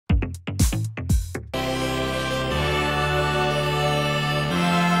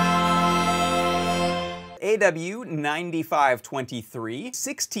AW9523,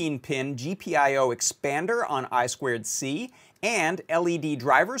 16-pin GPIO expander on I2C, and LED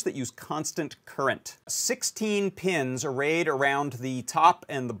drivers that use constant current. 16 pins arrayed around the top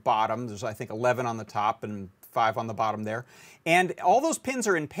and the bottom. There's, I think, 11 on the top and 5 on the bottom there. And all those pins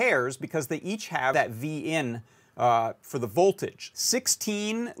are in pairs because they each have that V-in for the voltage.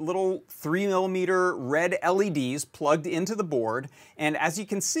 16 little 3mm red LEDs plugged into the board, and as you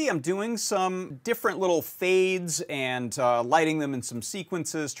can see, I'm doing some different little fades and lighting them in some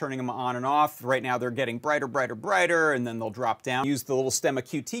sequences, turning them on and off. Right now they're getting brighter, brighter, brighter, and then they'll drop down. Use the little stemma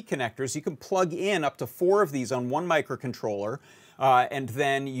QT connectors. You can plug in up to 4 of these on one microcontroller, and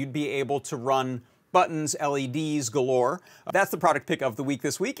then you'd be able to run buttons, LEDs galore. That's the product pick of the week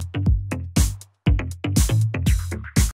this week.